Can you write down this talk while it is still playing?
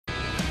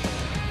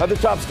Other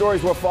top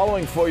stories we're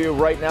following for you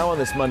right now on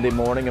this Monday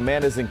morning. A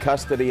man is in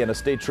custody and a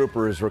state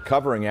trooper is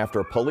recovering after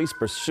a police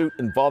pursuit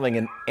involving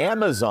an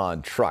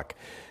Amazon truck.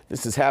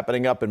 This is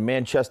happening up in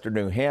Manchester,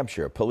 New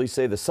Hampshire. Police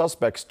say the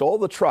suspect stole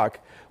the truck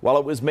while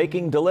it was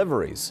making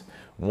deliveries.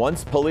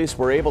 Once police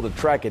were able to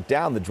track it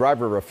down, the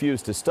driver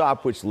refused to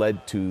stop, which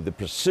led to the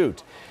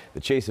pursuit.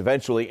 The chase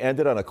eventually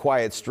ended on a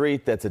quiet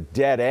street that's a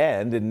dead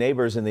end, and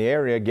neighbors in the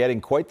area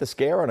getting quite the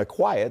scare on a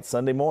quiet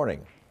Sunday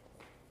morning.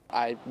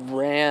 I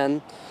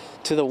ran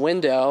to the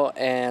window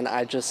and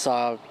I just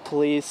saw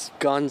police,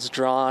 guns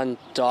drawn,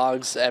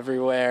 dogs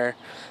everywhere,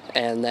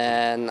 and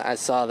then I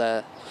saw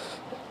the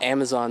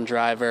Amazon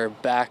driver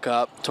back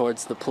up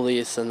towards the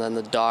police, and then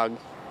the dog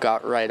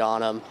got right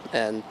on him,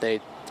 and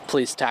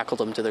police tackled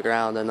him to the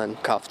ground and then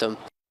cuffed him.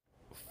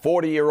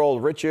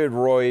 40-year-old Richard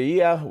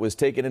Roya was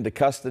taken into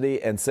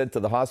custody and sent to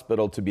the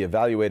hospital to be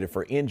evaluated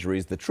for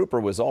injuries. The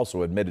trooper was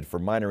also admitted for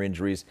minor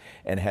injuries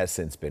and has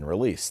since been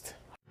released.